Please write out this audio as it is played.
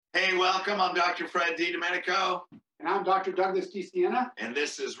Hey, welcome. I'm Dr. Fred DiDomenico. And I'm Dr. Douglas D. Sienna. And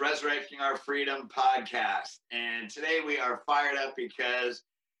this is Resurrecting Our Freedom podcast. And today we are fired up because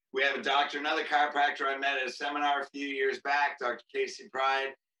we have a doctor, another chiropractor I met at a seminar a few years back, Dr. Casey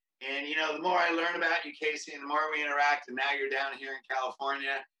Pride. And, you know, the more I learn about you, Casey, and the more we interact, and now you're down here in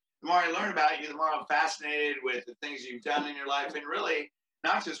California, the more I learn about you, the more I'm fascinated with the things you've done in your life, and really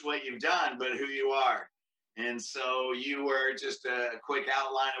not just what you've done, but who you are. And so you were just a quick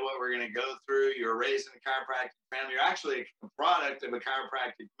outline of what we're going to go through. You were raised in a chiropractic family. You're actually a product of a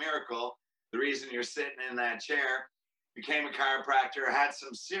chiropractic miracle. The reason you're sitting in that chair, became a chiropractor, had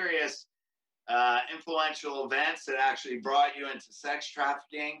some serious influential events that actually brought you into sex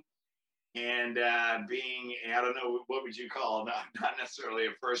trafficking and being, I don't know, what would you call, not necessarily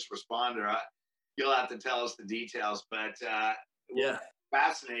a first responder. You'll have to tell us the details, but yeah,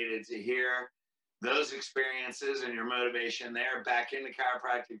 fascinated to hear those experiences and your motivation there back into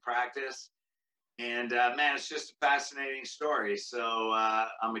chiropractic practice. And man, it's just a fascinating story. So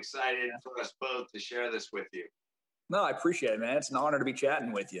I'm excited for us both to share this with you. No, I appreciate it, man. It's an honor to be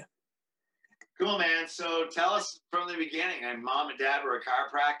chatting with you. Cool, man. So tell us from the beginning. Mom and dad were a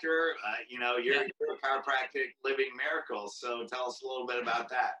chiropractor. You're a chiropractic living miracle. So tell us a little bit about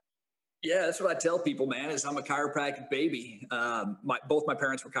that. Yeah, that's what I tell people, man, is I'm a chiropractic baby. Both my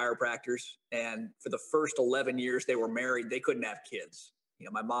parents were chiropractors, and for the first 11 years they were married, they couldn't have kids. You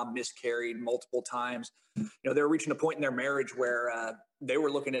know, my mom miscarried multiple times. You know, they were reaching a point in their marriage where they were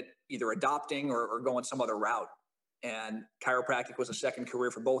looking at either adopting or going some other route. And chiropractic was a second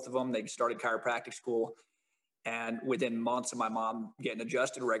career for both of them. They started chiropractic school, and within months of my mom getting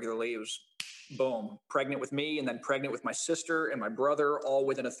adjusted regularly, it was boom, pregnant with me, and then pregnant with my sister and my brother, all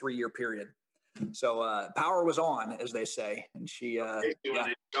within a 3-year period. So power was on, as they say. And she, when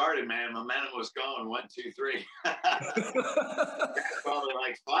it started, man, momentum was going 1, 2, 3. Probably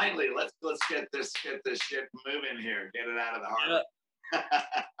like, finally, let's get this ship moving here, get it out of the harbor.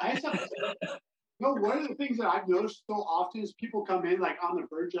 One of the things that I've noticed so often is people come in like on the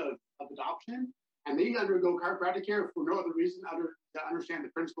verge of adoption, and they undergo chiropractic care for no other reason other to understand the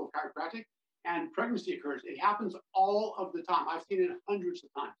principle of chiropractic. And pregnancy occurs. It happens all of the time. I've seen it hundreds of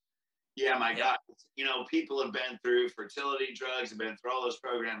times. Yeah, my God. You know, people have been through fertility drugs, have been through all those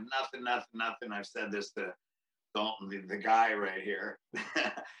programs. Nothing. I've said this to Dalton, the guy right here.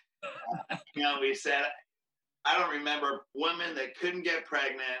 We said, I don't remember women that couldn't get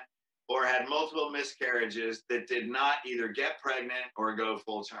pregnant or had multiple miscarriages that did not either get pregnant or go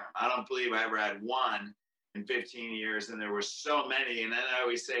full term. I don't believe I ever had one in 15 years, and there were so many. And then I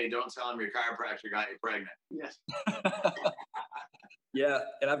always say, don't tell them your chiropractor got you pregnant. Yes. Yeah,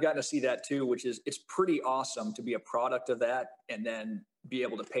 and I've gotten to see that too, which is, it's pretty awesome to be a product of that and then be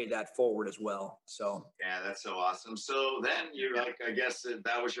able to pay that forward as well. So yeah, that's so awesome. So then you're like, I guess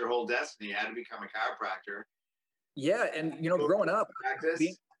that was your whole destiny. You had to become a chiropractor. Yeah, and growing up,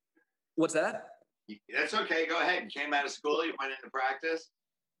 what's that? That's okay. Go ahead. You came out of school. You went into practice.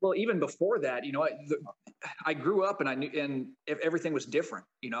 Well, even before that, I grew up and I knew, and if everything was different.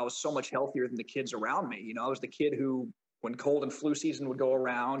 I was so much healthier than the kids around me. I was the kid who, when cold and flu season would go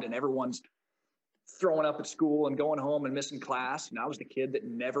around and everyone's throwing up at school and going home and missing class, I was the kid that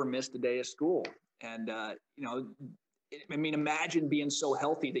never missed a day of school. And imagine being so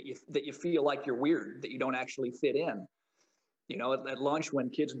healthy that you feel like you're weird, that you don't actually fit in. At lunch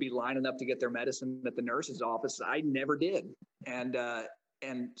when kids would be lining up to get their medicine at the nurse's office, I never did.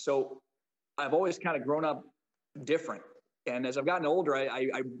 And so I've always kind of grown up different. And as I've gotten older,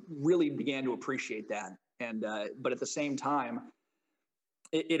 I really began to appreciate that. And but at the same time,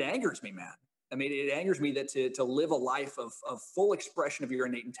 it angers me, man. It angers me that to live a life of full expression of your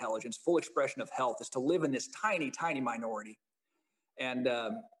innate intelligence, full expression of health, is to live in this tiny, tiny minority. And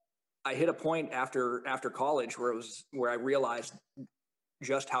I hit a point after college where I realized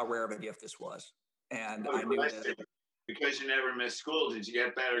just how rare of a gift this was. And I knew that. Because you never missed school, did you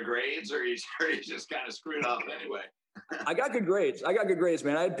get better grades, or you just kind of screwed up anyway? I got good grades,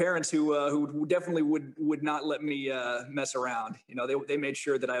 man. I had parents who definitely would not let me mess around. They made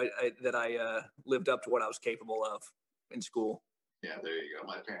sure that I lived up to what I was capable of in school. Yeah, there you go.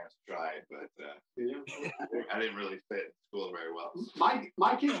 My parents tried, but I didn't really fit in school very well.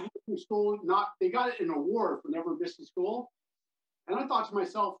 My kids went to school, they got an award for never missing school. And I thought to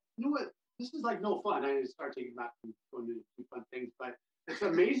myself, you know what? This is like no fun. I didn't start taking math and going to do fun things, but it's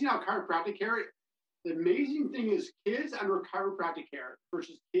amazing how chiropractic care, the amazing thing is kids under chiropractic care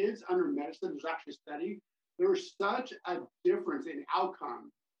versus kids under medicine, there's actually a study, there's such a difference in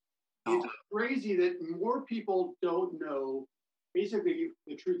outcome. It's crazy that more people don't know basically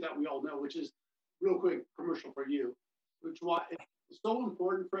the truth that we all know, which is, real quick commercial for you, which so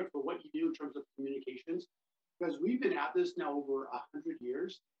important for what you do in terms of communications, because we've been at this now over 100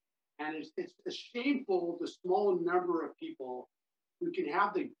 years, and it's shameful the small number of people who can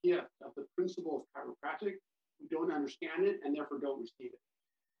have the gift of the principle of chiropractic who don't understand it and therefore don't receive it.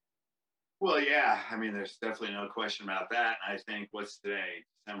 Well, yeah, I mean, there's definitely no question about that. And I think what's today,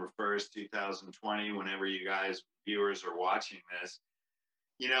 December 1st, 2020, whenever you guys, viewers, are watching this,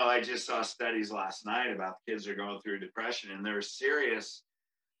 you know, I just saw studies last night about kids who are going through depression, and they're serious.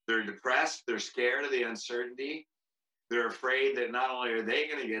 They're depressed. They're scared of the uncertainty. They're afraid that not only are they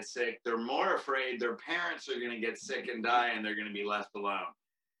going to get sick, they're more afraid their parents are going to get sick and die, and they're going to be left alone.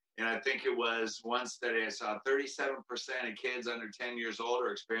 And I think it was one study I saw, 37% of kids under 10 years old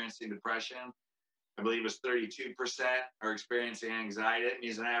are experiencing depression. I believe it was 32% are experiencing anxiety. It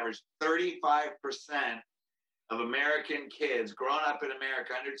means an average 35% of American kids growing up in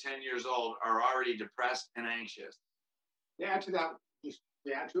America under 10 years old are already depressed and anxious. To add to that,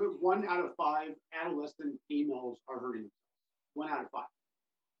 to add to it, 1 out of 5 adolescent females are hurting themselves. 1 out of 5.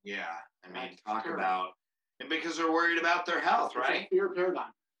 Yeah, I mean, That's talk terrible. about, and because they're worried about their health, right? It's a fear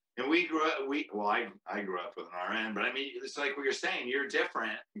paradigm. And we grew up, I grew up with an RN, but I mean, it's like what you're saying, you're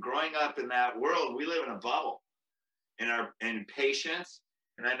different. Growing up in that world, we live in a bubble. And patients,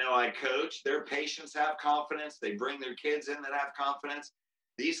 and I know I coach, their patients have confidence. They bring their kids in that have confidence.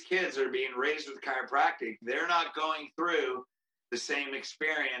 These kids are being raised with chiropractic. They're not going through the same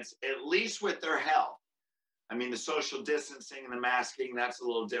experience, at least with their health. I mean, the social distancing and the masking, that's a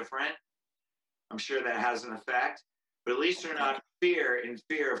little different. I'm sure that has an effect, but at least they're not in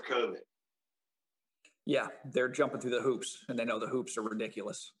fear of COVID. Yeah, they're jumping through the hoops, and they know the hoops are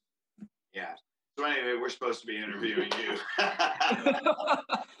ridiculous. Yeah. So anyway, we're supposed to be interviewing you.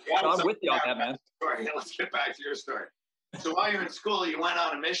 I'm with you on that, man. Sorry, let's get back to your story. So while you're in school, you went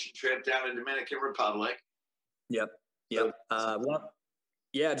on a mission trip down to Dominican Republic. Yep.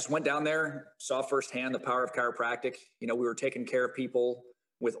 Just went down there, saw firsthand the power of chiropractic. You know, we were taking care of people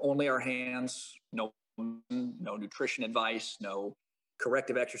with only our hands, no nutrition advice, no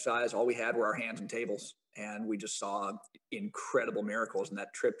corrective exercise. All we had were our hands and tables. And we just saw incredible miracles. And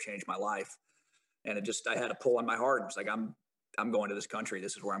that trip changed my life. And I had a pull on my heart. It was like, I'm going to this country.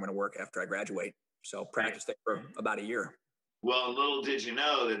 This is where I'm going to work after I graduate. So practiced there for about a year. Well, little did you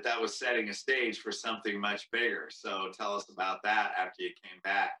know that was setting a stage for something much bigger. So tell us about that after you came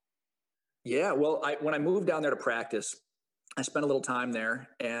back. Yeah, well, when I moved down there to practice, I spent a little time there,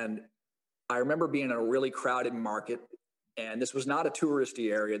 and I remember being in a really crowded market. And this was not a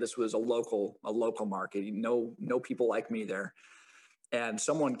touristy area. This was a local market. No people like me there. And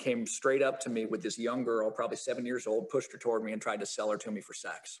someone came straight up to me with this young girl, probably 7 years old, pushed her toward me and tried to sell her to me for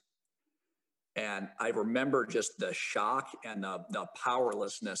sex. And I remember just the shock and the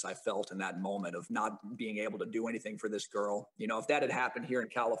powerlessness I felt in that moment of not being able to do anything for this girl. You know, if that had happened here in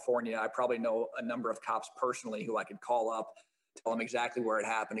California, I probably know a number of cops personally who I could call up, tell them exactly where it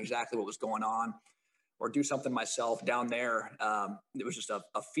happened, exactly what was going on, or do something myself. Down there. It was just a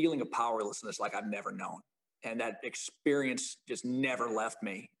feeling of powerlessness like I've never known. And that experience just never left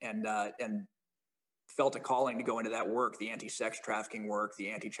me, and felt a calling to go into that work, the anti-sex trafficking work, the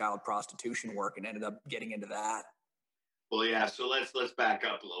anti-child prostitution work, and ended up getting into that. Well, yeah. So let's back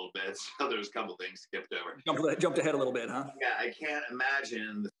up a little bit. So there's a couple things skipped over. Jumped ahead a little bit, huh? Yeah, I can't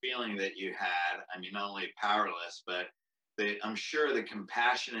imagine the feeling that you had. I mean, not only powerless, but I'm sure the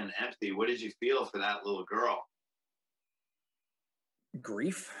compassion and empathy. What did you feel for that little girl?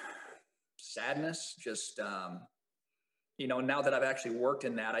 Grief, sadness, just, you know, now that I've actually worked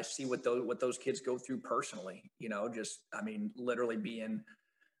in that, I see what those kids go through personally, you know, just, I mean, literally being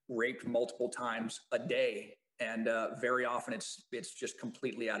raped multiple times a day. And very often it's just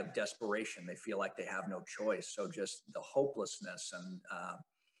completely out of desperation. They feel like they have no choice. So just the hopelessness and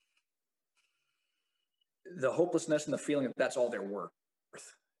the feeling that that's all they're worth,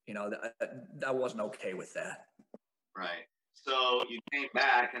 you know, that wasn't okay with that. Right. So you came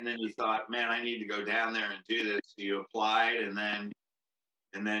back and then you thought, man, I need to go down there and do this. So you applied and then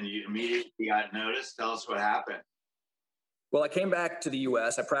you immediately got noticed. Tell us what happened. Well, I came back to the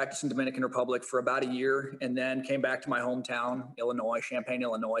U.S. I practiced in Dominican Republic for about a year and then came back to my hometown, Illinois, Champaign,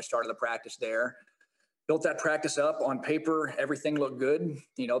 Illinois, started the practice there. Built that practice up. On paper, everything looked good.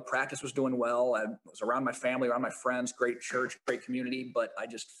 You know, practice was doing well. I was around my family, around my friends, great church, great community, but I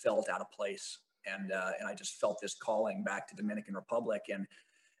just felt out of place. And I just felt this calling back to Dominican Republic.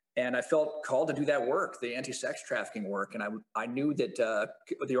 And I felt called to do that work, the anti-sex trafficking work. And I knew that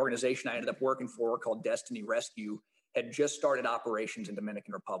the organization I ended up working for, called Destiny Rescue, had just started operations in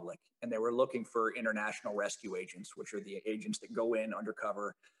Dominican Republic. And they were looking for international rescue agents, which are the agents that go in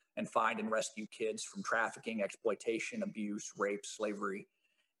undercover, and find and rescue kids from trafficking, exploitation, abuse, rape, slavery.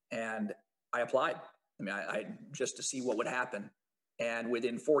 And I applied. I mean, I just to see what would happen. And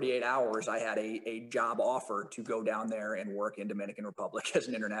within 48 hours, I had a job offer to go down there and work in Dominican Republic as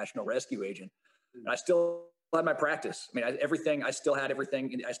an international rescue agent. And I still had my practice. I mean, I still had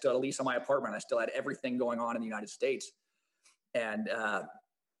everything. I still had a lease on my apartment. I still had everything going on in the United States. And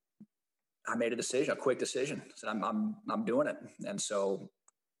I made a quick decision. I said, I'm doing it. And so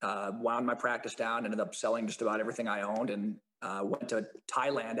wound my practice down, ended up selling just about everything I owned, and went to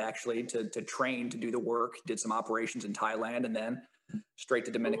Thailand actually to train to do the work, did some operations in Thailand, and then straight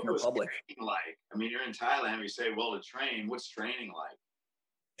to Dominican Republic. Like, I mean, you're in Thailand, you say, well, to train, what's training like?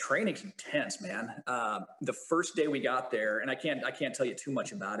 Training's intense, man. The first day we got there, and I can't tell you too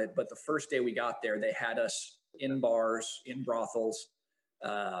much about it, but the first day we got there, they had us in bars, in brothels,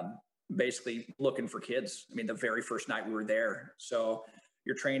 basically looking for kids. I mean, the very first night we were there. So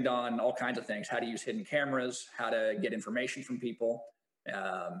you're trained on all kinds of things, how to use hidden cameras, how to get information from people,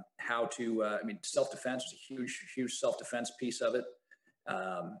 how to, self-defense is a huge self-defense piece of it.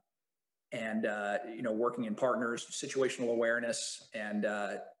 Working in partners, situational awareness, and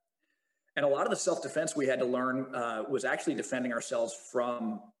a lot of the self-defense we had to learn was actually defending ourselves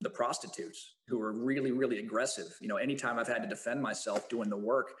from the prostitutes who were really, really aggressive. You know, anytime I've had to defend myself doing the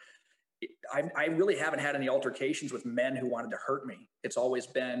work, I really haven't had any altercations with men who wanted to hurt me. It's always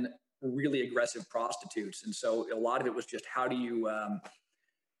been really aggressive prostitutes. And so a lot of it was just how do you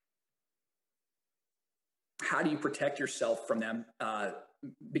protect yourself from them?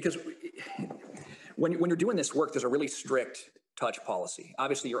 Because when you're doing this work, there's a really strict touch policy.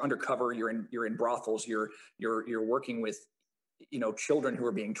 Obviously, you're undercover. You're in brothels. You're working with children who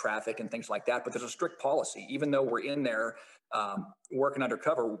are being trafficked and things like that. But there's a strict policy. Even though we're in there working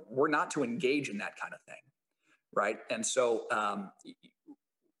undercover, we're not to engage in that kind of thing, right? And so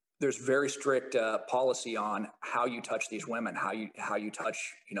there's very strict policy on how you touch these women, how you touch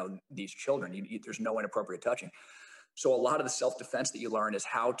these children. There's no inappropriate touching. So a lot of the self-defense that you learn is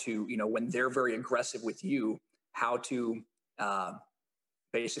how to, when they're very aggressive with you, how to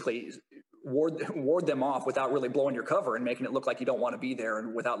basically ward them off without really blowing your cover and making it look like you don't want to be there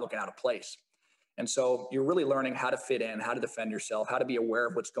and without looking out of place. And so you're really learning how to fit in, how to defend yourself, how to be aware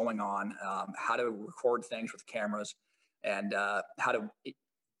of what's going on, how to record things with cameras, and how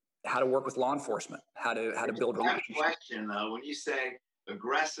to work with law enforcement, how to build relationships. Question though, when you say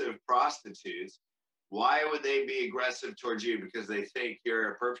aggressive prostitutes, why would they be aggressive towards you? Because they think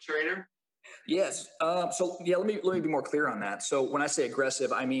you're a perpetrator? Yes. Let me be more clear on that. So when I say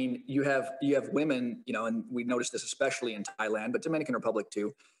aggressive, I mean you have women, and we noticed this especially in Thailand, but Dominican Republic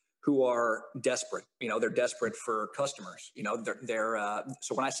too, who are desperate. They're desperate for customers.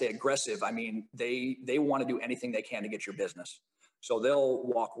 So when I say aggressive, I mean they want to do anything they can to get your business. So they'll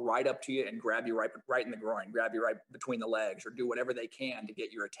walk right up to you and grab you right in the groin, grab you right between the legs, or do whatever they can to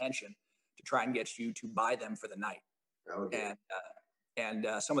get your attention to try and get you to buy them for the night. Okay. And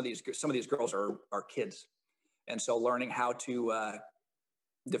some of these girls are kids, and so learning how to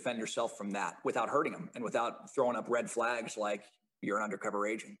defend yourself from that without hurting them and without throwing up red flags like you're an undercover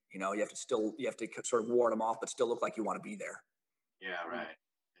agent. You have to sort of ward them off, but still look like you want to be there. Yeah, right.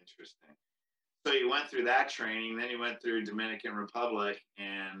 Interesting. So you went through that training, then you went through Dominican Republic,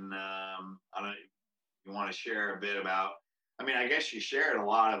 and you want to share a bit about. I mean, I guess you shared a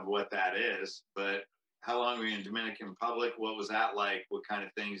lot of what that is, but how long were you in Dominican Republic? What was that like? What kind of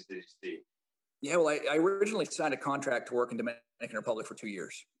things did you see? Yeah, well, I originally signed a contract to work in Dominican Republic for 2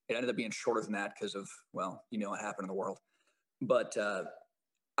 years. It ended up being shorter than that because of, what happened in the world. But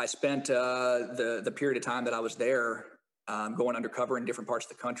I spent the period of time that I was there going undercover in different parts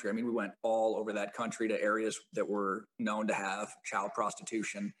of the country. I mean, we went all over that country to areas that were known to have child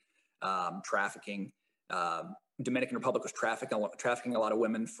prostitution, trafficking. Dominican Republic was trafficking a lot of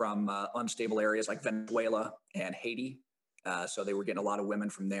women from unstable areas like Venezuela and Haiti. So they were getting a lot of women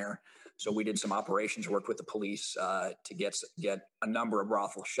from there. So we did some operations, worked with the police to get a number of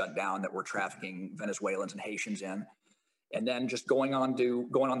brothels shut down that were trafficking Venezuelans and Haitians in. And then just going on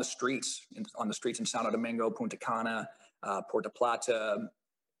the streets in Santo Domingo, Punta Cana, Puerto Plata,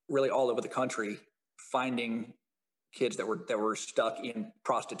 really all over the country, finding kids that were stuck in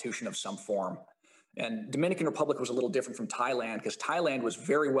prostitution of some form. And Dominican Republic was a little different from Thailand because Thailand was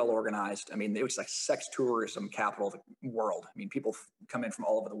very well organized. I mean, it was like sex tourism capital of the world. I mean, people come in from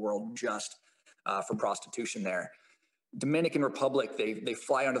all over the world just for prostitution there. Dominican Republic, they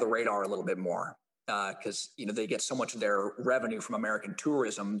fly under the radar a little bit more because, they get so much of their revenue from American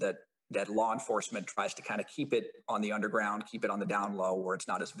tourism that law enforcement tries to kind of keep it on the underground, keep it on the down low where it's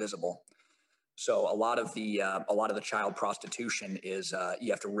not as visible. So a lot of the child prostitution is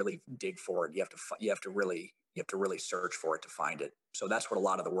you have to really dig for it. You have to really search for it to find it. So that's what a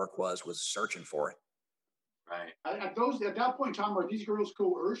lot of the work was searching for it. Right. At that point in time, are these girls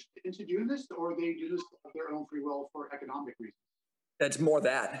coerced into doing this, or they do this of their own free will for economic reasons? It's more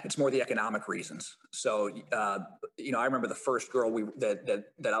the economic reasons. So, I remember the first girl that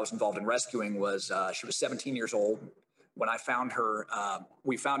I was involved in rescuing was, she was 17 years old. When I found her, I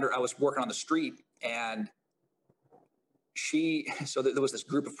was working on the street, and there was this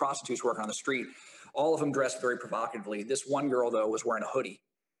group of prostitutes working on the street, all of them dressed very provocatively. This one girl, though, was wearing a hoodie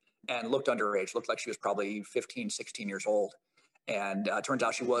and looked underage, looked like she was probably 15, 16 years old. And turns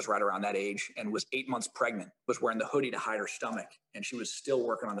out she was right around that age and was 8 months pregnant, was wearing the hoodie to hide her stomach. And she was still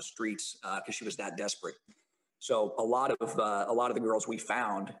working on the streets because she was that desperate. So a lot of the girls we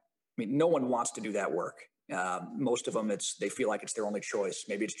found, I mean, no one wants to do that work. Most of them, they feel like it's their only choice.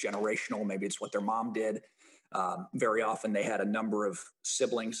 Maybe it's generational. Maybe it's what their mom did. Very often they had a number of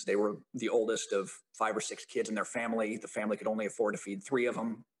siblings. They were the oldest of 5 or 6 kids in their family. The family could only afford to feed 3 of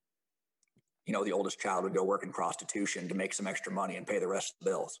them. The oldest child would go work in prostitution to make some extra money and pay the rest of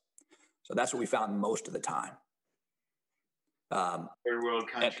the bills. So that's what we found most of the time. Third world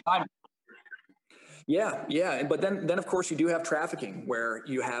country. Yeah. But then of course you do have trafficking, where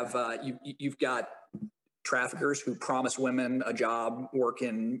you have you've got traffickers who promise women a job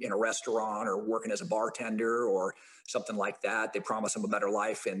working in a restaurant or working as a bartender or something like that. They promise them a better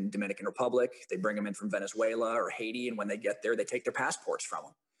life in Dominican Republic. They bring them in from Venezuela or Haiti, and when they get there, they take their passports from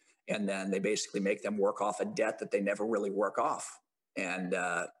them. And then they basically make them work off a debt that they never really work off. And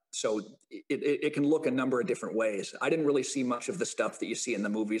so it can look a number of different ways. I didn't really see much of the stuff that you see in the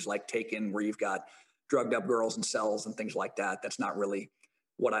movies like Taken, where you've got drugged up girls in cells and things like that. That's not really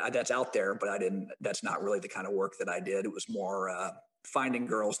that's out there, but that's not really the kind of work that I did. It was more finding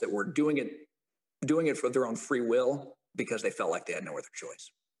girls that were doing it for their own free will because they felt like they had no other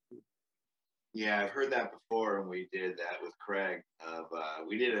choice. Yeah, I've heard that before, and we did that with Craig.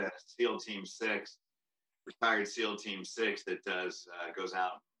 We did a SEAL Team 6, retired SEAL Team 6 that goes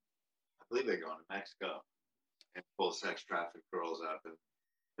out. I believe they go to Mexico and pull sex trafficked girls up, and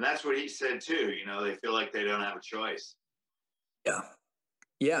that's what he said too. They feel like they don't have a choice.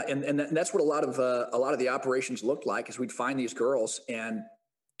 Yeah, and that's what a lot of the operations looked like. Is we'd find these girls and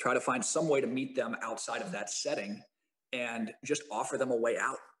try to find some way to meet them outside of that setting, and just offer them a way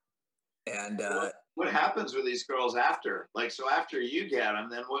out. And what happens with these girls after? So after you get them,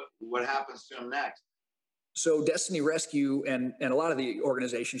 then what happens to them next? So Destiny Rescue and a lot of the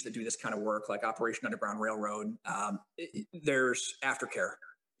organizations that do this kind of work, like Operation Underground Railroad, there's aftercare.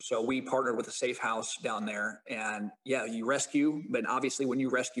 So we partnered with a safe house down there, and you rescue, but obviously when you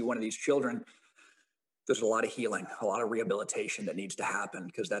rescue one of these children, there's a lot of healing, a lot of rehabilitation that needs to happen,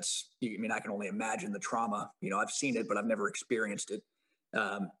 because I can only imagine the trauma. I've seen it, but I've never experienced it.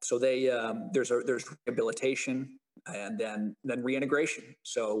 So there's rehabilitation and then reintegration.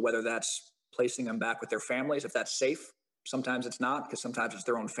 So whether that's placing them back with their families, if that's safe, sometimes it's not, because sometimes it's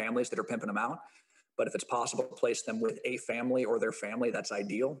their own families that are pimping them out. But if it's possible to place them with a family or their family, that's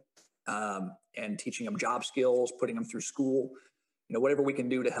ideal. And teaching them job skills, putting them through school, whatever we can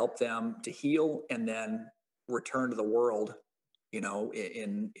do to help them to heal and then return to the world,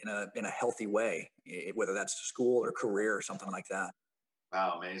 in a healthy way, whether that's school or career or something like that.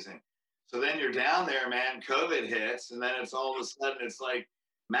 Wow, amazing. So then you're down there, man, COVID hits, and then it's all of a sudden it's like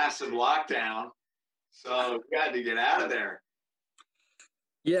massive lockdown. So you had to get out of there.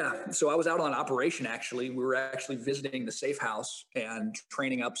 Yeah. So I was out on operation, actually. We were actually visiting the safe house and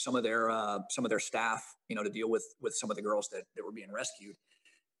training up some of their staff, to deal with some of the girls that were being rescued,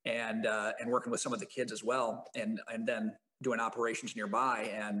 and working with some of the kids as well. And then doing operations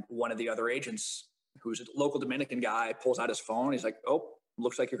nearby. And one of the other agents, who's a local Dominican guy, pulls out his phone. He's like, "Oh,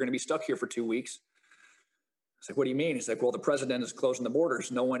 looks like you're going to be stuck here for 2 weeks." It's like, "What do you mean?" He's like, "Well, the president is closing the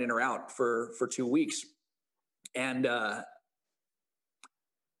borders. No one in or out for 2 weeks." And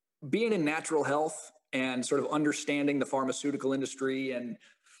being in natural health and sort of understanding the pharmaceutical industry and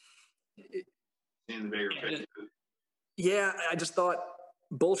in the bigger picture. Yeah, I just thought,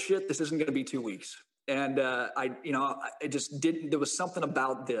 bullshit, this isn't going to be 2 weeks. And I just didn't, there was something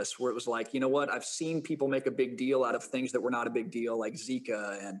about this where it was like, you know what, I've seen people make a big deal out of things that were not a big deal, like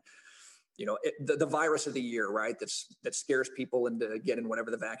Zika and, the virus of the year, right? That scares people into getting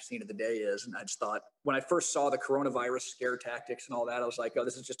whatever the vaccine of the day is. And I just thought, when I first saw the coronavirus scare tactics and all that, I was like, oh,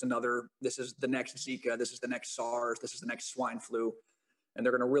 this is the next Zika. This is the next SARS. This is the next swine flu. And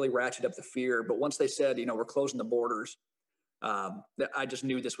they're going to really ratchet up the fear. But once they said, we're closing the borders, I just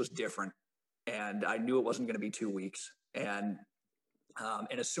knew this was different. And I knew it wasn't going to be 2 weeks. And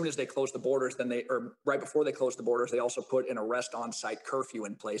And as soon as they closed the borders, or right before they closed the borders, they also put an arrest on-site curfew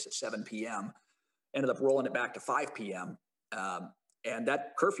in place at 7 p.m. Ended up rolling it back to 5 p.m. And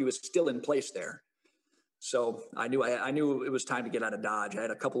that curfew is still in place there. So I knew it was time to get out of Dodge. I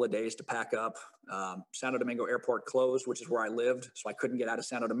had a couple of days to pack up. Santo Domingo Airport closed, which is where I lived, so I couldn't get out of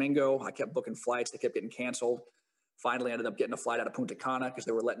Santo Domingo. I kept booking flights; they kept getting canceled. Finally, ended up getting a flight out of Punta Cana because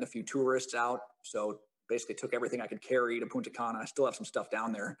they were letting a few tourists out. So basically, took everything I could carry to Punta Cana. I still have some stuff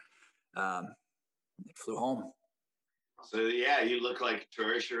down there. Flew home. So yeah, you look like a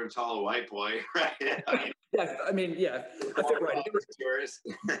tourist. You're a tall white boy, right? I fit right. Tourist.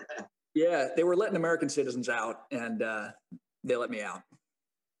 Yeah, they were letting American citizens out, and they let me out.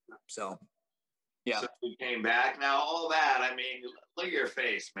 So, yeah. So you came back. Now, all that, I mean, look at your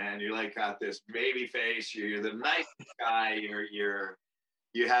face, man. You're like got this baby face. You're the nicest guy.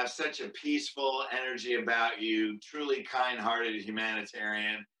 You have such a peaceful energy about you. Truly kind-hearted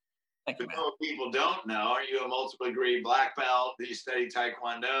humanitarian. Thank you, man. What people don't know, are you a multiple degree black belt? Do you study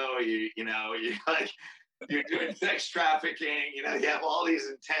Taekwondo? You're doing sex trafficking, you have all these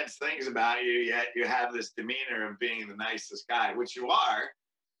intense things about you, yet you have this demeanor of being the nicest guy, which you are.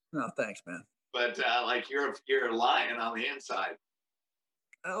 No, thanks, man. But you're a lion on the inside.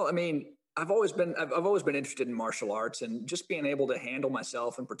 Oh, I mean, I've always been interested in martial arts and just being able to handle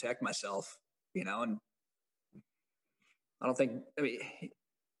myself and protect myself, and I don't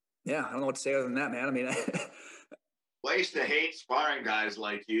know what to say other than that, man. I mean, I used to hate sparring guys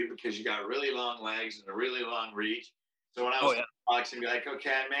like you because you got really long legs and a really long reach. So when I was boxing, I'd be like,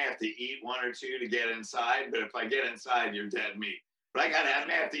 okay, I may have to eat one or two to get inside, but if I get inside, you're dead meat. But I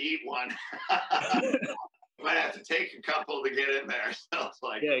may have to eat one. I might have to take a couple to get in there. So it's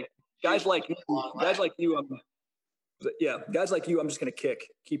like, guys like you, I'm just gonna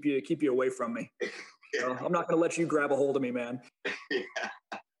keep you away from me. I'm not gonna let you grab a hold of me, man. Yeah.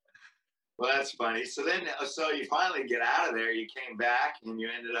 Well, that's funny. So you finally get out of there. You came back and you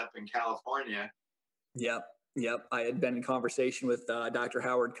ended up in California. Yep. I had been in conversation with Dr.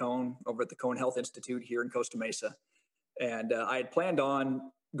 Howard Cohn over at the Cohn Health Institute here in Costa Mesa. And I had planned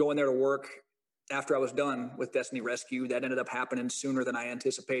on going there to work after I was done with Destiny Rescue. That ended up happening sooner than I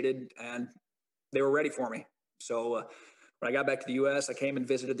anticipated, and they were ready for me. So when I got back to the U.S., I came and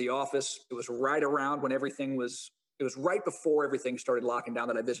visited the office. It was right around when it was right before everything started locking down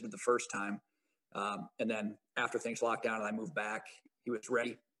that I visited the first time. And then after things locked down and I moved back, he was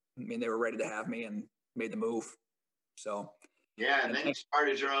ready. I mean, they were ready to have me and made the move. So. Yeah. And then you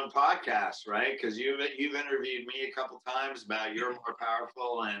started your own podcast, right? Because you've interviewed me a couple times about You're More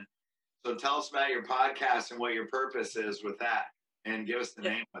Powerful. And so tell us about your podcast and what your purpose is with that, and give us the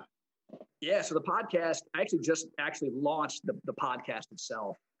name of it. Yeah. So the podcast, I just launched the podcast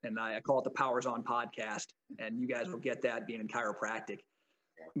itself. And I call it the Powers On Podcast, and you guys will get that being in chiropractic.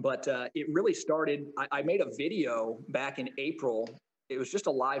 But it really started, I made a video back in April. It was just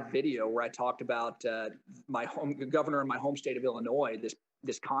a live video where I talked about my governor in my home state of Illinois,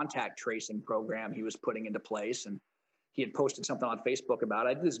 this contact tracing program he was putting into place. And he had posted something on Facebook about it.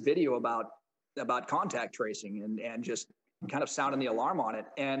 I did this video about contact tracing and just kind of sounding the alarm on it.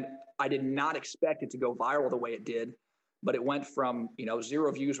 And I did not expect it to go viral the way it did. But it went from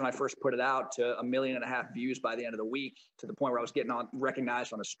 0 views when I first put it out to 1.5 million views by the end of the week, to the point where I was getting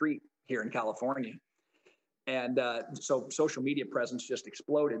recognized on the street here in California. And so social media presence just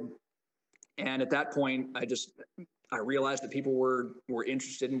exploded. And at that point, I realized that people were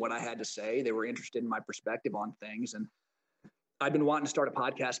interested in what I had to say. They were interested in my perspective on things. And I've been wanting to start a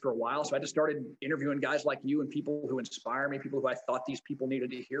podcast for a while. So I just started interviewing guys like you and people who inspire me, people who I thought these people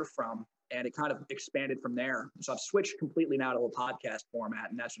needed to hear from. And it kind of expanded from there. So I've switched completely now to a podcast format,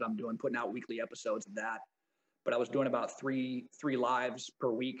 and that's what I'm doing, putting out weekly episodes of that. But I was doing about three lives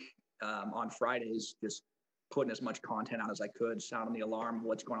per week on Fridays, just putting as much content out as I could, sounding the alarm of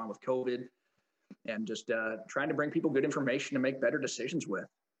what's going on with COVID, and just trying to bring people good information to make better decisions with,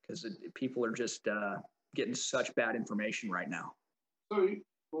 because people are just getting such bad information right now. So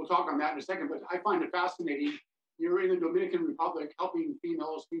we'll talk on that in a second, but I find it fascinating. You're in the Dominican Republic helping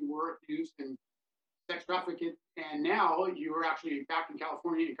females who were abused and sex trafficked, and now you are actually back in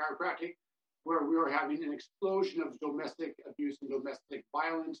California in chiropractic, where we are having an explosion of domestic abuse and domestic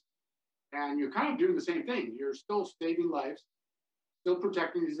violence. And you're kind of doing the same thing. You're still saving lives, still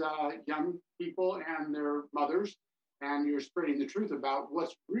protecting these young people and their mothers, and you're spreading the truth about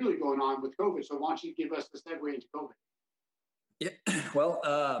what's really going on with COVID. So why don't you give us the segue into COVID? Yeah, well,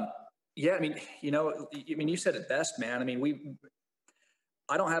 yeah, I mean, you said it best, man. I mean,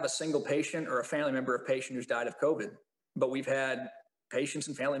 I don't have a single patient or a family member of patient who's died of COVID, but we've had patients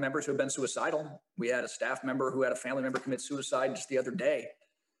and family members who have been suicidal. We had a staff member who had a family member commit suicide just the other day.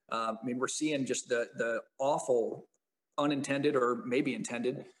 I mean, we're seeing just the awful unintended or maybe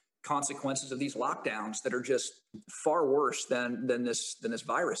intended consequences of these lockdowns that are just far worse than this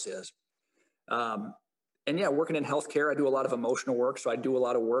virus is. And yeah, working in healthcare, I do a lot of emotional work. So I do a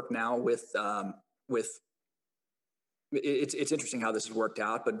lot of work now with it's interesting how this has worked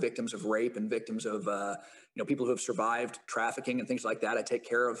out, but victims of rape and victims of, people who have survived trafficking and things like that. I take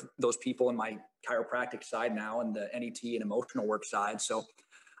care of those people in my chiropractic side now and the NET and emotional work side. So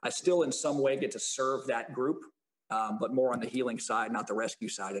I still in some way get to serve that group, but more on the healing side, not the rescue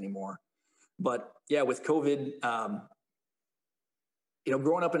side anymore. But yeah, with COVID,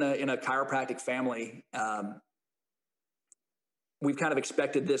 growing up in a chiropractic family, we've kind of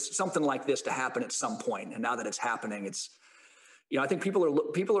expected something like this to happen at some point. And now that it's happening, it's, I think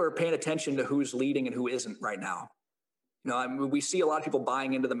people are paying attention to who's leading and who isn't right now. I mean, we see a lot of people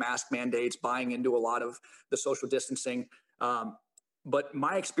buying into the mask mandates, buying into a lot of the social distancing. But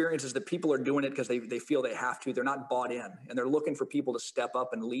my experience is that people are doing it because they feel they have to. They're not bought in, and they're looking for people to step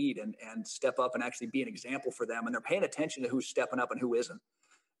up and lead and step up and actually be an example for them. And they're paying attention to who's stepping up and who isn't.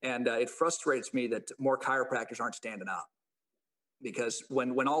 And it frustrates me that more chiropractors aren't standing up, because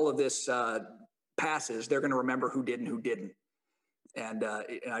when all of this passes, they're going to remember who did and who didn't. And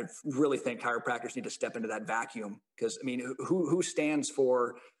I really think chiropractors need to step into that vacuum, because I mean, who stands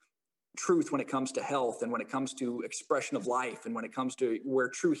for truth when it comes to health and when it comes to expression of life and when it comes to where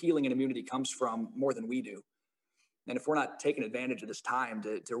true healing and immunity comes from more than we do? And if we're not taking advantage of this time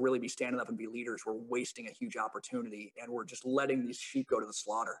to really be standing up and be leaders, we're wasting a huge opportunity, and we're just letting these sheep go to the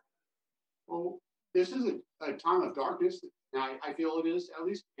slaughter. Well, this is a time of darkness. And I feel it is, at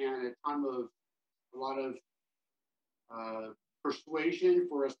least, and a time of a lot of persuasion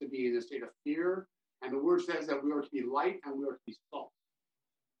for us to be in a state of fear. And the word says that we are to be light and we are to be salt.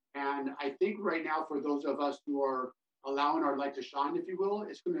 And I think right now, for those of us who are allowing our light to shine, if you will,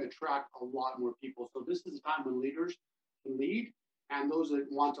 it's going to attract a lot more people. So this is a time when leaders can lead, and those that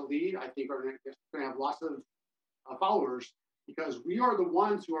want to lead, I think, are going to have lots of followers, because we are the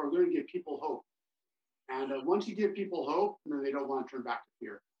ones who are going to give people hope. And once you give people hope, then they don't want to turn back to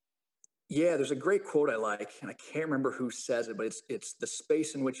fear. Yeah, there's a great quote I like, and I can't remember who says it, but it's the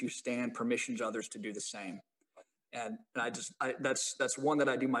space in which you stand permissions others to do the same. And that's one that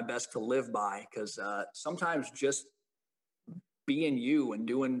I do my best to live by, because sometimes just being you and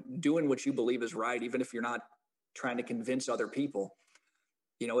doing what you believe is right, even if you're not trying to convince other people,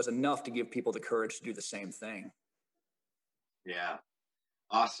 is enough to give people the courage to do the same thing. Yeah.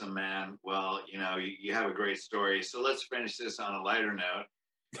 Awesome, man. Well, you have a great story. So let's finish this on a lighter note.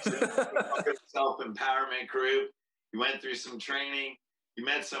 So self-empowerment group. You went through some training. You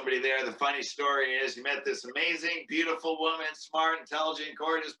met somebody there. The funny story is you met this amazing, beautiful woman, smart, intelligent,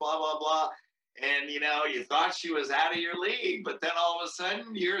 gorgeous, blah, blah, blah. And, you thought she was out of your league. But then all of a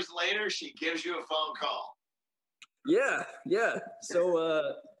sudden, years later, she gives you a phone call. Yeah.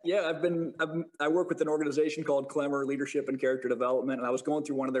 So, I work with an organization called Clemmer Leadership and Character Development, and I was going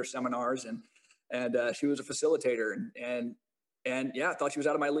through one of their seminars, and she was a facilitator, and yeah, I thought she was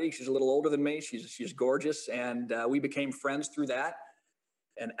out of my league. She's a little older than me. She's gorgeous, and we became friends through that.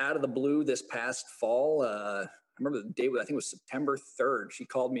 And out of the blue, this past fall, I remember the day. I think it was September 3rd. She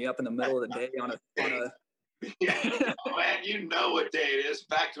called me up in the middle of the day on a. Yeah, man, you know what day it is.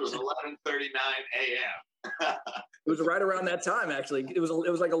 In fact, it was 11:39 a.m. It was right around that time, actually. It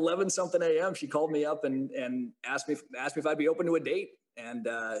was like 11 something a.m. She called me up and asked me if I'd be open to a date. And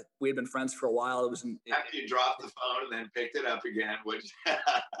we had been friends for a while. After you dropped the phone and then picked it up again, which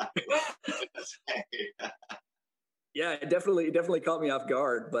yeah, it definitely caught me off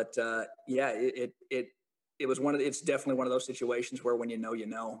guard. But it was it's definitely one of those situations where when you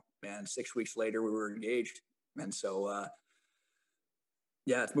know, man. 6 weeks later, we were engaged, and so.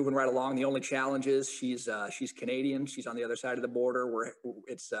 Yeah, it's moving right along. The only challenge is she's Canadian. She's on the other side of the border.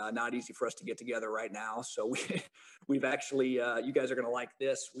 It's not easy for us to get together right now. So we've actually, you guys are going to like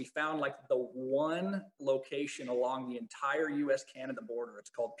this. We found like the one location along the entire U.S.-Canada border.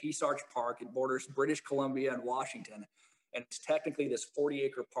 It's called Peace Arch Park. It borders British Columbia and Washington. And it's technically this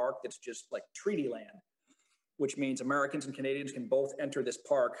 40-acre park that's just like treaty land, which means Americans and Canadians can both enter this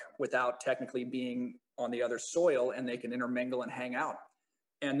park without technically being on the other soil, and they can intermingle and hang out.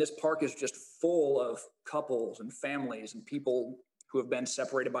 And this park is just full of couples and families and people who have been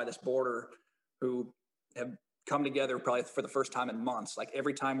separated by this border, who have come together probably for the first time in months. Like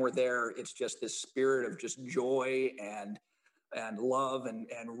every time we're there, it's just this spirit of just joy and love and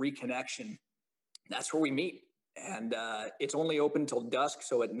reconnection. That's where we meet. And it's only open till dusk.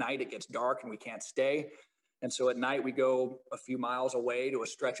 So at night it gets dark and we can't stay. And so at night we go a few miles away to a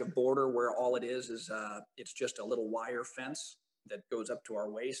stretch of border where all it is it's just a little wire fence that goes up to our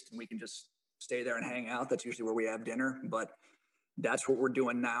waist, and we can just stay there and hang out. That's usually where we have dinner, but that's what we're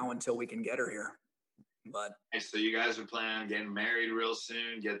doing now until we can get her here. But so you guys are planning on getting married real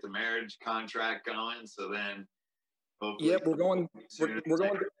soon, get the marriage contract going. So then hopefully. Yep, we're going.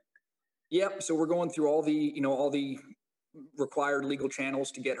 Yep. So we're going through all the required legal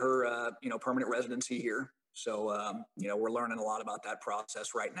channels to get her, permanent residency here. So, we're learning a lot about that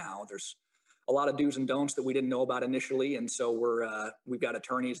process right now. There's a lot of do's and don'ts that we didn't know about initially. And so we've got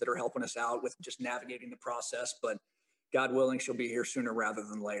attorneys that are helping us out with just navigating the process, but God willing, she'll be here sooner rather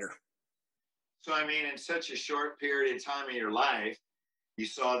than later. So, I mean, in such a short period of time in your life, you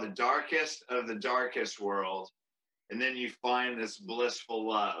saw the darkest of the darkest world, and then you find this blissful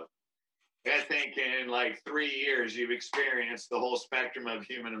love. I think in like 3 years, you've experienced the whole spectrum of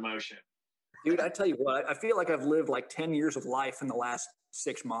human emotion. Dude, I tell you what, I feel like I've lived like 10 years of life in the last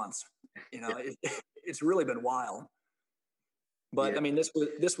 6 months. It's really been wild. But yeah. I mean,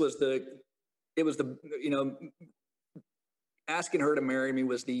 asking her to marry me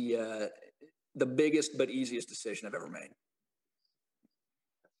was the biggest but easiest decision I've ever made.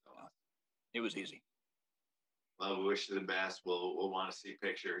 It was easy. Well, we wish you the best. We'll want to see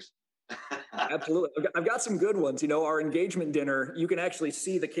pictures. Absolutely. I've got some good ones. Our engagement dinner, you can actually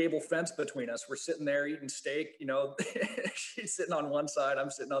see the cable fence between us. We're sitting there eating steak, she's sitting on one side, I'm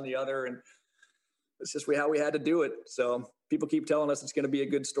sitting on the other. And it's just how we had to do it. So people keep telling us it's going to be a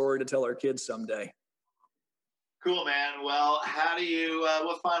good story to tell our kids someday. Cool, man. Well, how do you,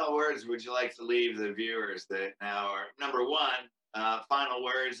 what final words would you like to leave the viewers that now are, number one, final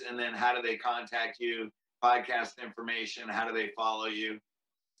words, and then how do they contact you, podcast information, how do they follow you?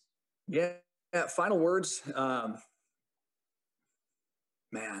 Yeah. Final words.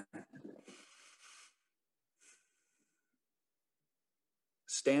 Man.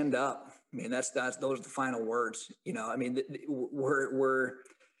 Stand up. I mean, those are the final words. I mean, what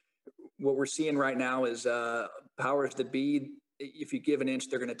we're seeing right now is powers that be. If you give an inch,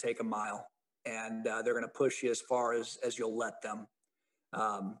 they're going to take a mile, and they're going to push you as far as you'll let them.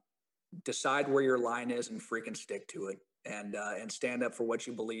 Decide where your line is and freaking stick to it. And stand up for what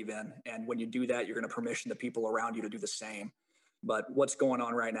you believe in. And when you do that, you're going to permission the people around you to do the same. But what's going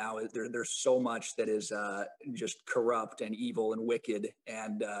on right now is there's so much that is just corrupt and evil and wicked.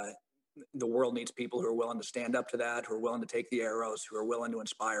 And the world needs people who are willing to stand up to that, who are willing to take the arrows, who are willing to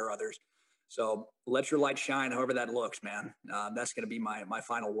inspire others. So let your light shine, however that looks, man. That's going to be my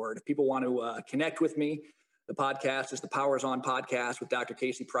final word. If people want to connect with me, the podcast is the Powers On Podcast with Dr.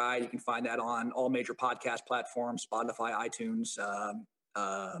 Casey Pride. You can find that on all major podcast platforms, Spotify, iTunes.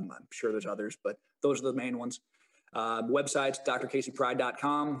 I'm sure there's others, but those are the main ones. Websites,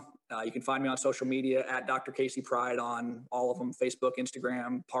 drcaseypride.com. You can find me on social media at Dr. Casey Pride on all of them, Facebook,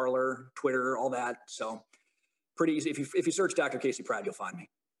 Instagram, Parler, Twitter, all that. So pretty easy. If you search Dr. Casey Pride, you'll find me.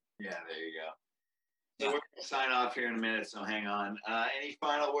 Yeah, there you go. So we're going to sign off here in a minute, so hang on. Any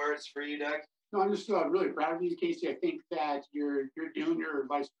final words for you, Doug? No, I'm just really proud of you, Casey. I think that you're doing your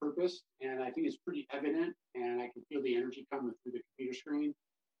life's purpose, and I think it's pretty evident, and I can feel the energy coming through the computer screen.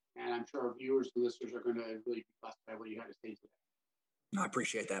 And I'm sure our viewers and listeners are going to really be blessed by what you had to say today. No, I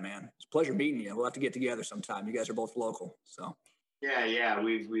appreciate that, man. It's a pleasure meeting you. We'll have to get together sometime. You guys are both local, so. Yeah,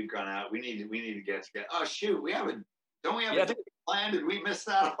 we've gone out. We need to get together. Oh shoot, don't we have a plan? Did we miss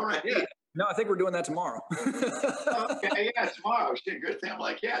that already? Yeah. No, I think we're doing that tomorrow. Okay, yeah, tomorrow. Shit, good thing. I'm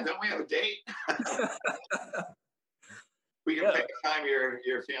like, yeah, don't we have a date? We can pick a time your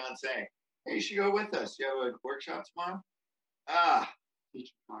fiance. Hey, you should go with us. You have a workshop tomorrow?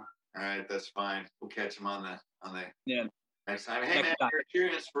 Tomorrow. All right, that's fine. We'll catch him on the next time. Hey, man, you're a true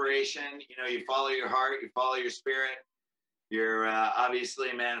inspiration. You follow your heart, you follow your spirit. You're obviously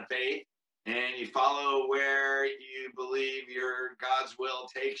a man of faith, and you follow where you believe your God's will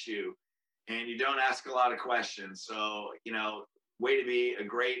takes you. And you don't ask a lot of questions. So, way to be a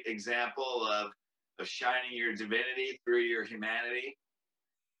great example of shining your divinity through your humanity.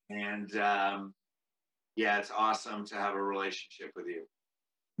 And it's awesome to have a relationship with you.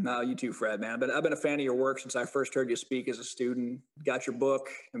 No, you too, Fred, man. But I've been a fan of your work since I first heard you speak as a student. Got your book.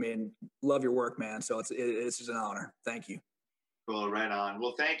 I mean, love your work, man. So it's an honor. Thank you. Cool, right on.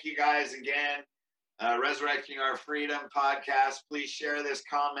 Well, thank you guys again. Resurrecting Our Freedom podcast. Please share this,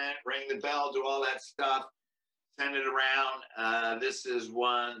 comment, ring the bell, do all that stuff. Send it around. This is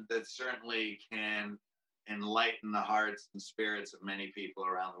one that certainly can enlighten the hearts and spirits of many people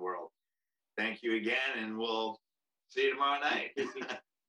around the world. Thank you again, and we'll see you tomorrow night.